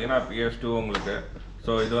பார்த்தீங்கன்னா PS2 உங்களுக்கு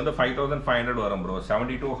ஸோ இது வந்து 5,500 வரும் ப்ரோ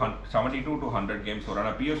 72 to 100 கேம்ஸ் வரும்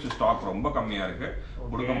ஆனால் PS2 ஸ்டாக் ரொம்ப கம்மியாக இருக்குது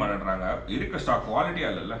கொடுக்க மாட்டேன்றாங்க இருக்க ஸ்டாக்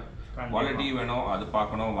குவாலிட்டியாக இல்லைல்ல குவாலிட்டி வேணும், அது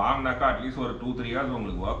பார்க்கணும். வாங்கினாக்கா அட்லீஸ்ட் ஒரு 2-3 இயர்ஸ்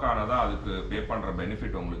உங்களுக்கு ஒர்க் ஆனதா அதுக்கு பே பண்ணுற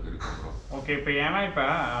பெனிஃபிட் உங்களுக்கு இருக்கு ப்ரோ. ஓகே, இப்போ ஏன்னா இப்போ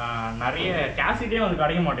நிறைய கேசட்டே வந்து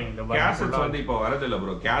கிடைக்க மாட்டேங்குது. கேசட்ஸ் வந்து இப்போ வரது இல்லை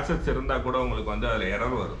ப்ரோ. கேசட்ஸ் இருந்தால் கூட உங்களுக்கு வந்து அதில்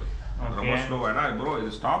எரர் வருது, ரொம்ப ஸ்லோ. ஏன்னா ப்ரோ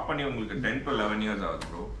இது ஸ்டாப் பண்ணி உங்களுக்கு 10 to 11 இயர்ஸ் ஆகுது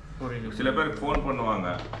ப்ரோ. சில பேருக்கு ஃபோன் பண்ணுவாங்க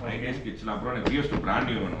 90s கிட்ஸ்லாம், அப்புறம் எனக்கு Ps2 பிராண்ட்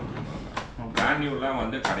நியூ வேணும். பிராண்ட் நியூலாம்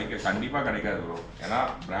வந்து கண்டிப்பாக கிடைக்காது ப்ரோ. ஏன்னா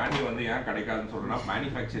பிராண்ட் நியூ வந்து ஏன் கிடைக்காதுன்னு சொல்றேன்னா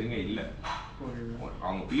மேனுஃபேக்சரிங்கே இல்லை.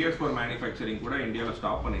 அவங்க Ps4 மேனுஃபேக்சரிங் கூட இந்தியாவில்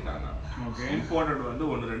ஸ்டாப் பண்ணிட்டாங்க. இம்போர்ட்டட் வந்து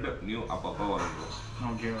 1-2 நியூ அப்பப்போ வரும் ப்ரோ.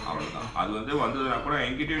 அவ்வளோதான். அது வந்து வந்ததுன்னா கூட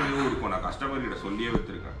என்கிட்டயும் நியூ இருக்கும். நான் கஸ்டமர் கிட்ட சொல்லியே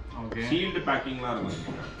வச்சிருக்கேன். சீல்டு பேக்கிங்லாம்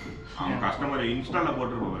இருக்கும். அவங்க கஸ்டமர் இன்ஸ்டால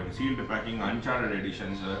போட்டுருப்பாங்க சீல்டு பேக்கிங், அன்சார்டட்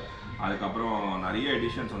எடிஷன்ஸ், அதுக்கப்புறம் நிறைய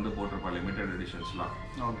எடிஷன்ஸ் வந்து போட்டிருப்பா, லிமிடெட் எடிஷன்ஸ்லாம்.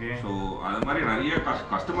 ஸோ அது மாதிரி நிறைய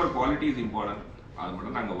கஸ்டமர் குவாலிட்டி இஸ் இம்பார்ட்டன்ட். அது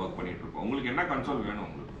மட்டும் நாங்கள் ஒர்க் பண்ணிட்டு இருக்கோம். உங்களுக்கு என்ன கன்சோல் வேணும்?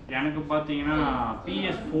 உங்களுக்கு எனக்கு பார்த்தீங்கன்னா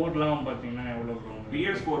Ps4லாம் பார்த்தீங்கன்னா எவ்வளோ?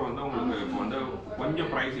 Ps4 வந்து உங்களுக்கு இப்போ வந்து கொஞ்சம்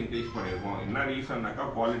ப்ரைஸ் இன்க்ரீஸ் பண்ணியிருக்கோம். என்ன ரீசன்னாக்கா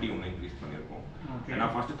குவாலிட்டி ஒன்று இன்க்ரீஸ் பண்ணியிருக்கோம். ஏன்னா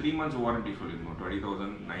ஃபர்ஸ்ட் 3 months வாரண்டி சொல்லியிருந்தோம்.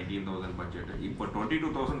 20,000 19,000 பட்ஜெட். இப்போ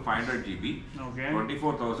 22,500 GB,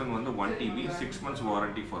 24,000 வந்து 1 TB, 6 months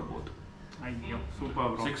warranty for both. ஐயோ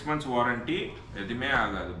சூப்பர் ப்ரோ. 6 months வாரண்டி எதுவுமே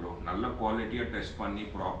ஆகாது ப்ரோ. நல்ல குவாலிட்டியாக டெஸ்ட் பண்ணி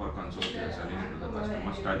proper console selling to the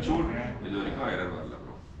customers. Touch wood இது வரைக்கும் எரர் வரல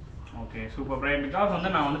bro. Okay super bro. Because வந்து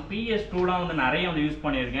நான் வந்து Ps2லாம் வந்து நிறைய வந்து யூஸ்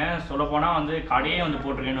பண்ணியிருக்கேன். சொல்லப்போனால் வந்து கடையே வந்து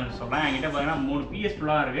போட்டிருக்கேன்னு வந்து சொல்கிறேன். என்கிட்ட பார்த்தீங்கன்னா 3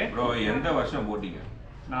 Ps2லாம் இருக்குது ப்ரோ. எந்த வருஷம் போட்டிங்க?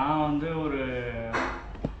 நான் வந்து ஒரு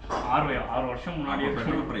 6 வருஷம் முன்னாடி.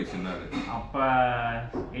 பெட்ரோல் பிரைஸ் என்னது அப்போ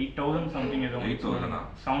 8,000 சம்திங் ஏதோ. 8,000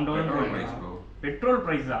 7,000 பிரைஸ் ப்ரோ. பெட்ரோல்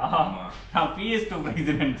பிரைஸா? நான் Ps2 பிரைஸ்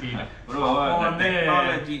நினைச்சேன் ப்ரோ.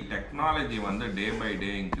 டெக்னாலஜி வந்து டே பை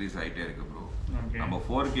டே இன்க்ரீஸ் ஆகிட்டே இருக்கு ப்ரோ. நம்ம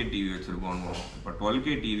 4K டிவி வச்சிருக்கோம், இப்போ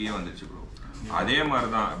 12K டிவியே வந்துச்சு ப்ரோ. அதே மாதிரி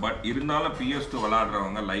தான். பட் இருந்தாலும் Ps2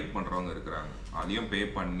 விளாடுறவங்க லைக் பண்ணுறவங்க இருக்கிறாங்க. அதையும் பே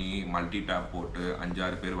பண்ணி மல்டி டேப் போட்டு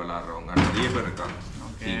 5-6 பேர் விளாடுறவங்க நிறைய பேர் இருக்காங்க.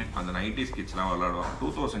 அந்த 90s கிட்ஸ்லாம் விளாடுவாங்க.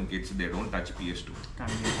 2000 kids they don't touch Ps2.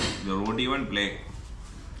 they won't even play.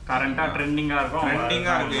 கரண்டா ட்ரெண்டிங்கா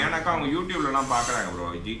இருக்கு. ஏன்னாக்கா அவங்க யூடியூப்லலாம் பார்க்குறாங்க ப்ரோ.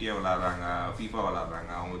 GTA விளாடுறாங்க, FIFA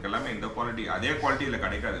விளாடுறாங்க. அவங்களுக்கு எல்லாமே இந்த குவாலிட்டி அதே குவாலிட்டியில்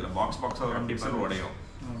கிடைக்காது. இல்லை பாக்ஸாக ஒரு பிக்சல் உடையும்.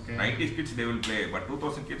 90s kids they will play, but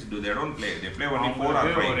 2000 kids they don't play. They play only 4 or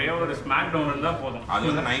 5. ஒரே ஒரு ஸ்மாக்டவுன் இருந்தா போதும். அது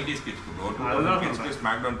வந்து 90s kids ப்ரோ. 2000 kids க்கு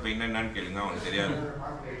ஸ்மாக்டவுன் பெயின் என்னன்னு கேளுங்க, அவங்களுக்கு தெரியாது.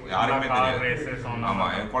 யாருமே தெரியாது. ஆமா,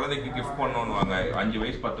 என் குழந்தைக்கு கிஃப்ட் பண்ணணும்வாங்க. 5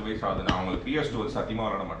 வயசு 10 வயசு ஆகுதுன்னா அவங்களுக்கு Ps2 சத்தியமா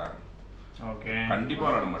விளையாட மாட்டாங்க. ஓகே, கண்டிப்பா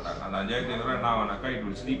விளையாட மாட்டாங்க. அந்த 5,500 என்ன ஆகுனாக்கா it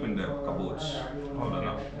will sleep in the cupboards.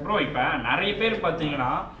 அவ்வளவுதான் ப்ரோ. இப்போ நிறைய பேர்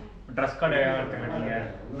பார்த்தீங்கன்னா ட்ரெஸ் கடையா எடுத்துக்கிட்டீங்க,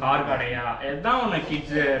 கார் கடையா, எதாவது ஒன்று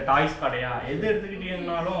கிட்ஸ் டாய்ஸ் கடையா, எது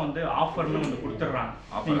எடுத்துக்கிட்டீங்கன்னாலும் வந்து ஆஃபர்னு வந்து கொடுத்துட்றாங்க.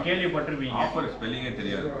 நீங்கள் கேள்விப்பட்டிருப்பீங்க. ஆஃபர் ஸ்பெல்லிங்கே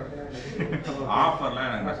தெரியாது. ஆஃபர்லாம்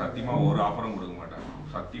எனக்கு சத்தியமாக ஒரு ஆஃபரும் கொடுக்க மாட்டாங்க.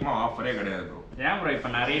 சத்தியமாக ஆஃபரே கிடையாது ப்ரோ. ஏன் ப்ரோ? இப்போ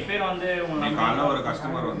நிறைய பேர் வந்து காலைல ஒரு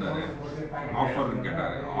கஸ்டமர் வந்தார், ஆஃபர்னு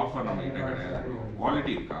கேட்டார். ஆஃபர் நம்ம கிட்ட கிடையாது.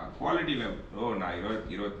 குவாலிட்டி இருக்கா? குவாலிட்டியில் ப்ரோ நான்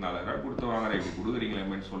 24,000 கொடுத்து வாங்குறேன், இப்படி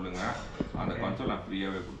கொடுக்குறீங்களேன்னு சொல்லுங்கள். அந்த கன்சோல் நான்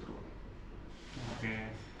ஃப்ரீயாகவே கொடுத்துருவேன். ஓகே,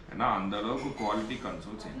 ஏன்னா அந்த அளவுக்கு குவாலிட்டி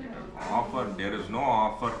கன்சோல்ஸ் என்கிட்ட இருக்கும். Offer there is no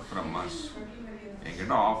offer from us.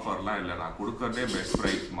 என்கிட்ட ஆஃபர்லாம் இல்லை. நான் கொடுக்கறதே best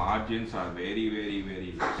price. Margins are very very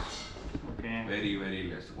very less. Very very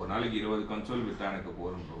less. ஒரு நாளைக்கு 20 கன்சோல் விற்றா எனக்கு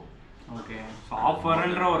போகும் ப்ரோ. ஓகே,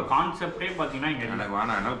 ஆஃபர்ன்ற ஒரு கான்செப்டே பார்த்தீங்கன்னா இங்கே எனக்கு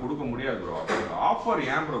வேணாம், என்னால் கொடுக்க முடியாது ப்ரோ. ஆஃபர்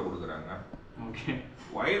ஏன் ப்ரோ கொடுக்குறாங்க? Okay,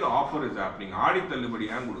 why the offer is happening? ஆடி தள்ளுபடி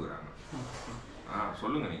ஏன் கொடுக்குறாங்க?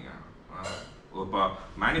 சொல்லுங்க நீங்கள். இப்போ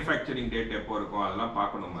மேனுஃபேக்சரிங் டேட் எப்போ இருக்கும் அதெல்லாம்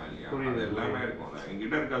பார்க்கணுமா இல்லையா? அது எல்லாமே இருக்கும்.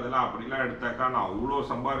 எங்கிட்ட இருக்கிறதெல்லாம் அப்படிலாம் எடுத்தாக்கா நான் அவ்வளோ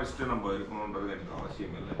சம்பாரிச்சுட்டு நம்ம இருக்கணுன்றது எனக்கு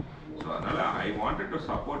அவசியம் இல்லை. ஸோ அதனால் I wanted to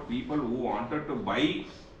support people who wanted to by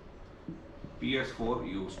Ps4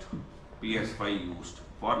 used, Ps5 used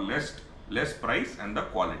for less price and the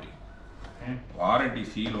quality. Warranty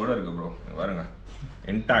சீலோட இருக்கு ப்ரோ. பாருங்க,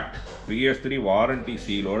 இன்டாக்ட் Ps3 வாரண்டி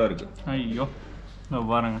சீலோட இருக்கு. ஐயோ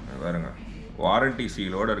பாருங்க பாருங்க, வாரண்டி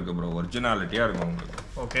சீலோட இருக்கு ப்ரோ. ஒரிஜினாலிட்டியா இருக்கும் உங்களுக்கு.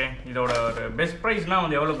 ஓகே, இதோட ஒரு பெஸ்ட் பிரைஸ்லாம்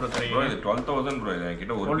வந்து எவ்வளவு ப்ரோ தெரியும்? ப்ரோ இது 12,000 ப்ரோ. இது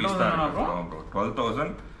என்கிட்ட ஒரு பீஸ் தான் இருக்கு ப்ரோ.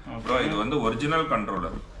 12,000 ப்ரோ. இது வந்து ஒரிஜினல்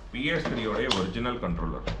கண்ட்ரோலர், Ps3 உடைய ஒரிஜினல்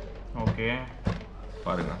கண்ட்ரோலர். ஓகே,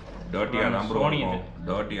 பாருங்க, டர்ட்டியா தான் ப்ரோ இருக்கும்.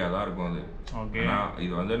 டர்ட்டியா தான் இருக்கும் அது. ஓகே,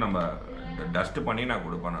 இது வந்து நம்ம டஸ்ட் பண்ணி நான்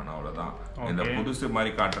கொடுப்பேன். நான் அவ்வளோதான். இந்த புதுசு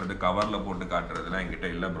மாதிரி காட்டுறது, கவர்ல போட்டு காட்டுறதுலாம் என்கிட்ட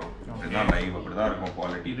இல்லை ப்ரோ. இதுதான் லைவ், அப்படிதான் இருக்கும்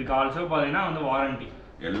குவாலிட்டி. இதுக்கு ஆல்சோ பார்த்தீங்கன்னா வந்து வாரண்டி,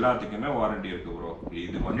 எல்லாத்துக்குமே வாரண்டி இருக்கு ப்ரோ.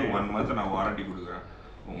 இது வந்து 1 month நான் வாரண்டி கொடுக்குறேன்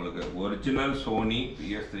உங்களுக்கு. Original Sony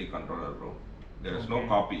Ps3 controller bro. There is no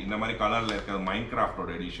copy. இந்த மாதிரி கலரில் இருக்கிறது மைன்கிராஃப்டோட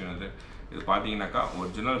எடிஷன். இது பார்த்தீங்கன்னாக்கா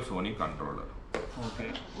original Sony controller. Okay,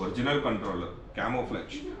 original controller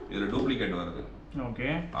camouflage. இதில் டூப்ளிகேட் வருது. ஓகே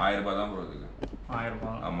 1000 ரூபாய் தான் ப்ரோ இதுக்கு 1000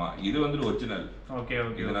 ரூபாய் ஆமா இது வந்து ஒரிஜினல் ஓகே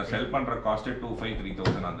ஓகே இது நான் செல் பண்ற காஸ்ட்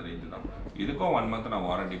 2500-3000 அந்த ரேஞ்ச் தான் இதுக்கும் 1 மந்த் நான்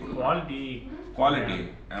வாரண்டி கொடுக்குறேன் குவாலிட்டி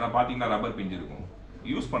ஏன்னா பாத்தீங்கன்னா ரப்பர் பிஞ்சு இருக்கும்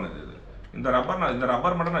யூஸ் பண்ணது இது இந்த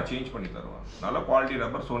ரப்பர் மட்டும் நான் சேஞ்ச் பண்ணி தருவேன் நல்ல குவாலிட்டி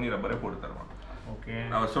ரப்பர் சோனி ரப்பரே போட்டு தருவேன் ஓகே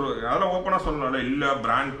நான் அதெல்லாம் ஓப்பனா சொல்லணும்ல இல்ல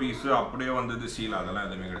பிராண்ட் பீஸ் அப்படியே வந்தது சீல் அதெல்லாம்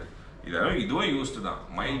எதுவுமே கிடையாது இதெல்லாம் இதுவும் யூஸ்டு தான்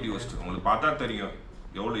மைல்ட் யூஸ்டு உங்களுக்கு பார்த்தா தெரியும்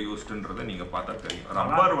எவ்வளவு யூஸ்டுன்றதை நீங்க பார்த்தா தெரியும்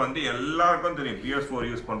ரப்பர் வந்து எல்லாருக்கும் தெரியும் PS4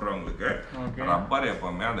 யூஸ் பண்றவங்களுக்கு ரப்பர்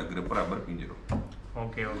எப்பவுமே அந்த கிரிப் ரப்பர் பிஞ்சிடும்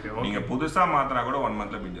ஓகே ஓகே நீங்க புதுசா மாத்தினா கூட 1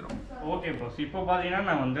 மந்த்ல பிஞ்சிடும் ஓகே ப்ரோ இப்போ பாத்தீங்கன்னா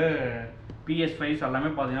நான் வந்து PS5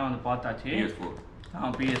 எல்லாமே பாத்தீங்கன்னா வந்து பார்த்தாச்சு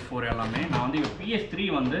PS4 எல்லாமே நான் வந்து இப்போ PS3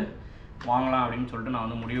 வந்து வாங்கலாம் அப்படின்னு சொல்லிட்டு நான்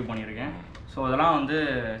வந்து முடிவு பண்ணியிருக்கேன் ஸோ இதெல்லாம் வந்து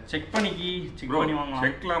செக் பண்ணி வாங்கலாம்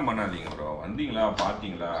செக்லாம் பண்ணாதீங்க ப்ரோ வந்தீங்களா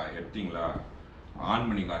பார்த்தீங்களா எடுத்தீங்களா ஆன்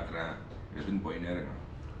பண்ணி காட்டுறேன் எடுத்துன்னு போயினே இருங்க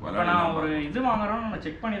இப்போ நான் ஒரு இது வாங்குறோம் நான்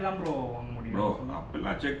செக் பண்ணி தான் ப்ரோ வாங்க முடியும் ப்ரோ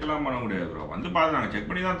அப்படிலாம் செக்லாம் பண்ண முடியாது ப்ரோ வந்து பார்த்து நாங்கள் செக்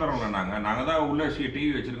பண்ணி தான் தரோம்ல நாங்கள் தான் உள்ள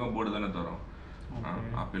டிவி வச்சிருக்கோம் போட்டு தானே தரோம்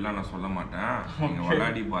அப்படிலாம் நான் சொல்ல மாட்டேன் நீங்க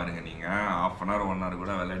விளையாடி பாருங்க நீங்க ½ அன் ஹவர் 1 ஹவர்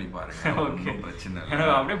கூட விளையாடி பாருங்க ஒன்றும் பிரச்சனை இல்லை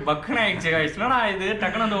அப்படியே பக்குன்னு ஆயிடுச்சு நான் இது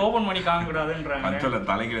டக்குன்னு வந்து ஓப்பன் பண்ணி காமிக்க கூடாதுன்றாங்க கன்சோல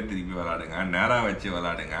தலைகளை திருப்பி விளையாடுங்க நேரா வச்சு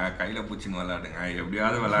விளையாடுங்க கையில பூச்சின்னு விளையாடுங்க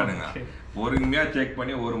எப்படியாவது விளையாடுங்க பொறுமையா செக்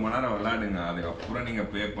பண்ணி 1 மணி நேரம் விளையாடுங்க அதுக்கப்புறம் நீங்க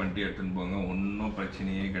பே பண்ணிட்டு எடுத்துன்னு போங்க ஒன்றும்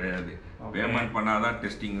பிரச்சனையே கிடையாது பேமெண்ட் பண்ணாதான்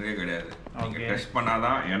டெஸ்டிங்கே கிடையாது நீங்க டெஸ்ட்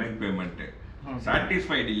பண்ணாதான் எனக்கு பேமெண்ட்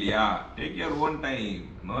சாட்டிஸ்ஃபைட் இல்லையா take your own time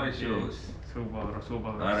no issues super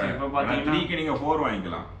super இப்போ பாத்தீங்கன்னா 3க்கு நீங்க 4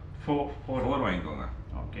 வாங்கிக்கலாம் 4 வாங்கிக்கோங்க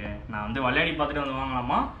ஓகே நான் வந்து விளையாடி பார்த்துட்டு வந்து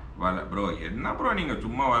வாங்கலாமா ப்ரோ என்ன ப்ரோ நீங்க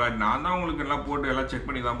சும்மா விளையாடி நான் தான் உங்களுக்கு எல்லாம் போட்டு எல்லாம் செக்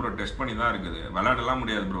பண்ணி தான் ப்ரோ டெஸ்ட் பண்ணி தான் இருக்குது விளையாடலாம்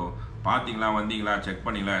முடியாது ப்ரோ பாத்தீங்களா வந்தீங்களா செக்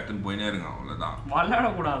பண்ணீங்களா எடுத்துன்னு போயினே இருங்க அவ்வளவுதான்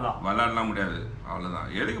விளையாடலாம் முடியாது அவ்வளவுதான்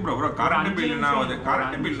எதுக்கு ப்ரோ கரண்ட்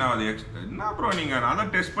பில்னா அது என்ன ப்ரோ நீங்க நான்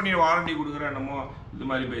தான் டெஸ்ட் பண்ணி வாரண்டி கொடுக்குறேன் என்னமோ இது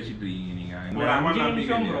மாதிரி பேசிட்டு இருக்கீங்க நீங்க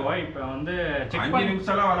 5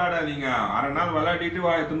 நிமிஷம் விளையாடாதீங்க அரை நாள் விளையாடிட்டு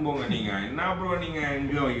எடுத்துன்னு போங்க நீங்க என்ன ப்ரோ நீங்க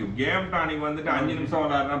இங்க கேம் டானிக் வந்துட்டு 5 நிமிஷம்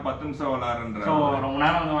விளையாடுறேன் 10 நிமிஷம்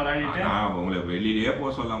விளையாடுறேன் நான் உங்களை வெளியிலேயே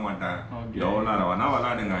போக சொல்ல மாட்டேன் எவ்வளவு நேரம் வேணா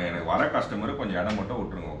விளையாடுங்க எனக்கு வர கஸ்டமர் கொஞ்சம் இடம் மட்டும்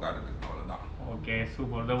விட்டுருங்க உட்காரத்துக்கு அவ்வளவுதான் ஓகே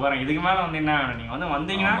சூப்பர் இது பாருங்க இதுக்கு மேல வந்து என்ன நீங்க வந்து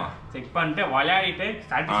வந்தீங்கன்னா செக் பண்ணிட்டு விளையாடிட்டு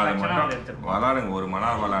சாட்டிஸ்ஃபேக்ஷனா எடுத்துட்டு விளையாடுங்க 1 மணி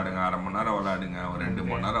நேரம் விளையாடுங்க அரை மணி நேரம் விளையாடுங்க ஒரு 2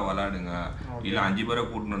 மணி நேரம் விளையாடுங்க இல்ல 5 பேரை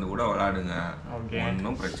கூட்டிட்டு வந்து கூட விளையாடுங்க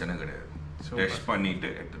ஒன்றும் பிரச்சனை கிடையாது டெஸ்ட் பண்ணிட்டு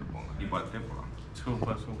எடுத்துட்டு போங்க இப்போ பார்த்துட்டே போகலாம்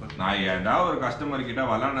சூப்பர் நான் ஏதாவது ஒரு கஸ்டமர் கிட்ட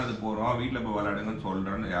விளையாடுனது போறோம் வீட்டில் போய் விளையாடுங்கன்னு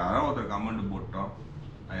சொல்றேன்னு யாரோ ஒருத்தர் கமெண்ட் போட்டோம்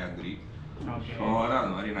ஐ அக்ரி அது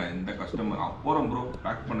மாதிரி நான் எந்த கஸ்டமர் அப்புறம் ப்ரோ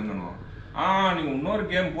பேக் பண்ணுங்கன்னு நீங்க இன்னொரு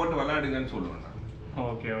கேம் போட்டு விளையாடுங்கன்னு சொல்லுவேன்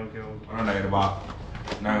ஓகே 2000 ரூபாய்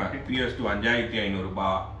நாங்க PS2 5500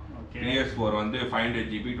 ரூபாய் PS4 வந்து 500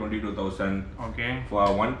 GB 22000 ஓகே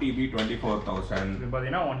 1 TB 24000 இது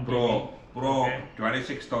பாத்தீங்கன்னா 1 Pro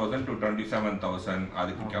 26,000 to 27,000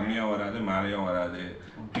 அதுக்கு கம்மியா வராது மேலேயும் வராது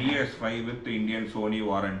PS5 with Indian Sony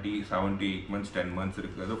warranty 78 months 10 months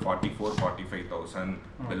இருக்குது 45,000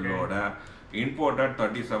 பில்லோட imported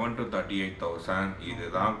 37 to 38,000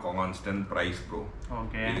 இதுதான் கான்ஸ்டன்ட் பிரைஸ் ப்ரோ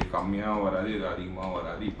ஓகே இது கம்மியா வராது இது அதிகமா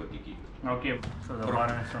வராது இப்போதைக்கு ஓகே சோ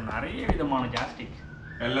நிறைய விதமான ஜாஸ்டிக்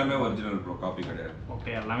எல்லாமே ஒரிஜினல் ப்ரோ காப்பி கிடையாது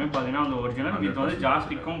ஓகே எல்லாமே பாத்தீங்கன்னா அந்த ஒரிஜினல் வித் வந்து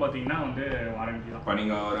ஜாஸ்டிக்கும் பாத்தீங்கன்னா வந்து வாரண்டி தான் இப்போ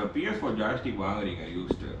நீங்க ஒரு PS4 ஜாஸ்டிக் வாங்குறீங்க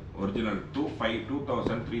யூஸ்டு ஒரிஜினல்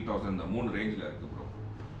 2000 3000 இந்த 3 ரேஞ்சில் இருக்கு ப்ரோ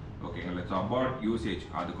ஓகேங்களா இட்ஸ் அபவுட் யூசேஜ்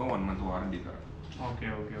அதுக்கும் 1 மந்த் வாரண்டி தரேன் ஓகே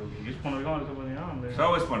யூஸ் பண்ணுறதுக்கும் அதுக்கு பார்த்தீங்கன்னா அந்த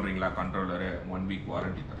சர்வீஸ் பண்ணுறீங்களா கண்ட்ரோலரு 1 வீக்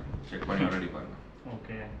வாரண்டி தரேன் செக் பண்ணி ரெடி பாருங்க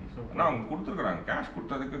ஓகே ஆனால் அவங்க கொடுத்துருக்குறாங்க கேஷ்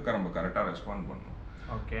கொடுத்ததுக்கு நம்ம கரெக்டாக ரெஸ்பாண்ட் பண்ணணும்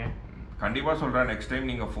ஓகே கண்டிப்பாக சொல்கிறேன் நெக்ஸ்ட் டைம்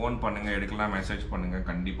நீங்கள் ஃபோன் பண்ணுங்கள் எடுக்கலாம் மெசேஜ் பண்ணுங்கள்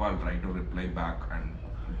கண்டிப்பாக try to reply back and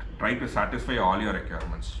try to satisfy all your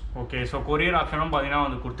requirements okay so courier ஆப்ஷனும் பார்த்தீங்கன்னா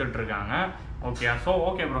வந்து கொடுத்துட்ருக்காங்க okay so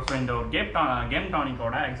okay bro so இந்த ஒரு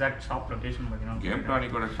கேம்டானிக்கோட எக்ஸாக்ட் ஷாப் லொகேஷன் பார்த்தீங்கன்னா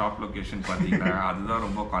கேம்டானிக்கோட ஷாப் லொகேஷன் பார்த்தீங்கன்னா அதுதான்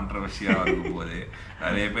ரொம்ப கான்ட்ரவர்சியாக இருக்கும் போது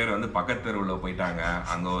நிறைய பேர் வந்து பக்கத்து தெருவில் போயிட்டாங்க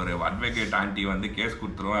அங்கே ஒரு அட்வொகேட் ஆண்டி வந்து கேஸ்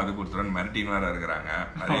கொடுத்துருவோம் அது கொடுத்துருவோன்னு மிரட்டின்னு வேறு இருக்கிறாங்க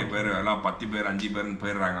நிறைய பேர் எல்லாம் 10 பேர் 5 பேர்னு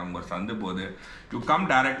போயிடுறாங்க அவங்க ஒரு சந்து போது you come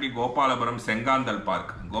directly Gopalapuram செங்காந்தல்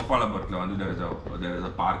park கோபாலபுரத்தில் வந்து there is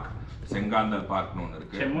a பார்க் செங்காந்தல் பார்க்னு ஒன்று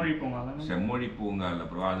இருக்கு செம்மொழி பூங்கா இல்லை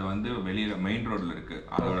ப்ரோ அது வந்து வெளியில மெயின் ரோட்ல இருக்கு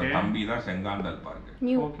அதோட தம்பி தான் செங்காந்தல் பார்க்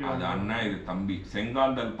அது அண்ணன் இது தம்பி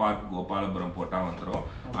செங்காந்தல் பார்க் கோபாலபுரம் போட்டா வந்துடும்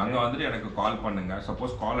அங்க வந்துட்டு எனக்கு கால் பண்ணுங்க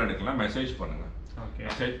சப்போஸ் கால் எடுக்கலாம் மெசேஜ் பண்ணுங்க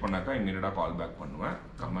மெசேஜ் பண்ணாக்கா இமீடியட்டா கால் பேக் பண்ணுவேன்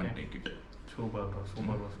comment take it super bro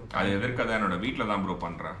super bro. அது எதற்காக என்னோட வீட்டில் தான் ப்ரோ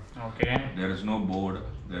பண்ணுறேன். Okay. There is no board,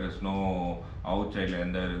 there is no out சைடில்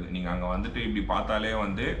எந்த நீங்கள் அங்கே வந்துட்டு இப்படி பார்த்தாலே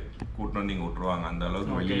வந்து கூட்டு வந்து இங்கே விட்டுருவாங்க. அந்த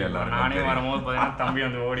அளவுக்கு வெளியில் எல்லாரும். நானே வரும்போது பார்த்தீங்கன்னா தம்பி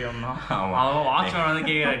வந்து ஓடி வந்தான். அவன் வாட்ச்மேன் வந்து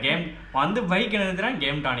கேட்குற கேம் வந்து பைக் நிறுத்துறேன்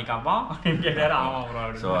கேம் டானிக்காப்பா கேட்டாரு. ஆமாம் ப்ரோ.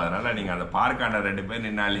 ஸோ அதனால் நீங்கள் அந்த பார்க்கான 2 பேர்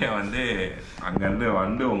நின்னாலே வந்து அங்கேருந்து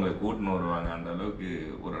வந்து உங்களை கூட்டின்னு வருவாங்க. அந்த அளவுக்கு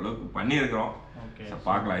ஓரளவுக்கு பண்ணியிருக்கிறோம்.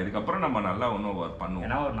 பார்க்கலாம். இதுக்கப்புறம் நம்ம நல்லா ஒன்றும் ஒர்க் பண்ணுவோம்.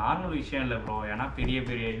 ஏன்னா ஒரு நார்மல் விஷயம் இல்லை ப்ரோ. ஏன்னா பெரிய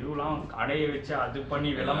பெரிய இதுலாம் கடையை வச்சு அது பண்ணி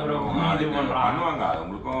விளம்பரம் பண்ணுவாங்க.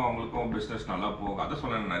 அவங்களுக்கும் பிஸ்னஸ் நல்லா போகும். அதை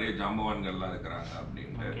சொல்ல நிறைய ஜாம்பவான்கள்லாம் இருக்கிறாங்க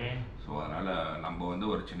அப்படின்ட்டு. ஸோ அதனால் நம்ம வந்து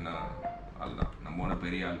ஒரு சின்ன ஆள் தான். நம்ம ஒன்றும்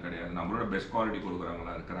பெரிய ஆள் கிடையாது. நம்மளோட பெஸ்ட் குவாலிட்டி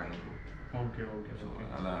கொடுக்குறவங்களாம் இருக்கிறாங்க. Okay okay. ஸோ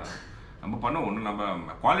அதனால் நம்ம பண்ண ஒன்று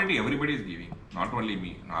நம்ம quality everybody is giving, not only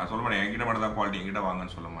me. நான் சொல்ல மாட்டேன் என்கிட்ட மட்டும் தான் குவாலிட்டி என்கிட்ட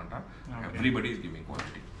வாங்கன்னு சொல்ல மாட்டேன். Everybody is giving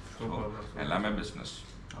quality. எல்லாமே business.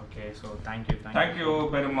 Okay. So thank you thank you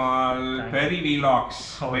Perumal. பெரி வீலாக்ஸ்,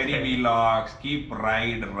 பெரி வீலாக்ஸ். Keep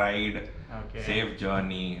right safe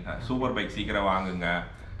journey. Super bike சீக்கிரம் வாங்குங்க.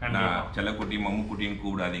 செல்லக்குட்டி மம்முக்குட்டின்னு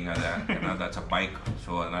கூப்பிடாதீங்க அதை. ஏன்னா தட்ஸ் அ பைக்.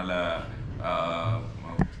 ஸோ அதனால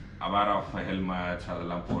அவேர் ஆஃப் ஹெல்மெட்ஸ்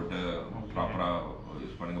அதெல்லாம் போட்டு ப்ராப்பராக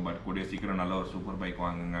யூஸ் பண்ணுங்க. பட் கூடிய சீக்கிரம் நல்ல ஒரு சூப்பர் பைக்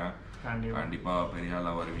வாங்குங்க. கண்டிப்பாக பெரிய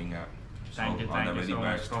ஆளாக வருவீங்க. Thank you so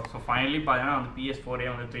much bro. So finally பார்த்தீங்கன்னா அந்த PS4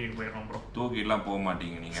 வந்து தூக்கிட்டு போயிடுறோம் ப்ரோ. தூக்கிட்டுலாம் போக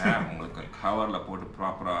மாட்டீங்க நீங்கள். உங்களுக்கு கவரில் போட்டு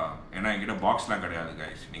ப்ராப்பராக. ஏன்னா என்கிட்ட பாக்ஸ்லாம் கிடையாது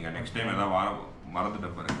கைஸ். நீங்கள் நெக்ஸ்ட் டைம் எதாவது மறந்துட்டு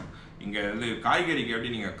பாருங்க. இங்கே வந்து காய்கறிக்கு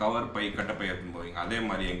எப்படி நீங்கள் கவர் பை கட்டைப்பை எடுத்துன்னு போவீங்க, அதே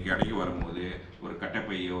மாதிரி எங்கள் கடைக்கு வரும்போது ஒரு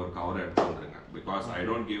கட்டைப்பையோ ஒரு கவரை எடுத்து வந்துருங்க. Because I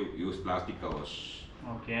don't use plastic covers.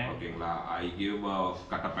 ஓகேங்களா? I give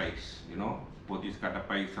கட்டைப்பைஸ். Pothys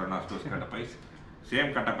கட்டைப்பைஸ், சரணாஸ்டோஸ் கட்டைப்பைஸ்.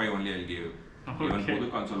 Same கட்டைப்பை only I give. Even புது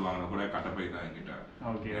கன்சோல் வாங்கின கூட கட்டப்பை தான் என்கிட்ட.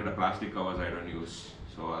 என்கிட்ட plastic covers I don't use.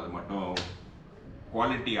 So அது மட்டும்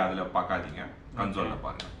குவாலிட்டி அதில் பார்க்காதீங்க, கன்சோலில்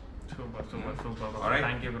பாருங்கள். Super super super.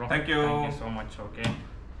 Thank you bro. Thank you so much. Okay.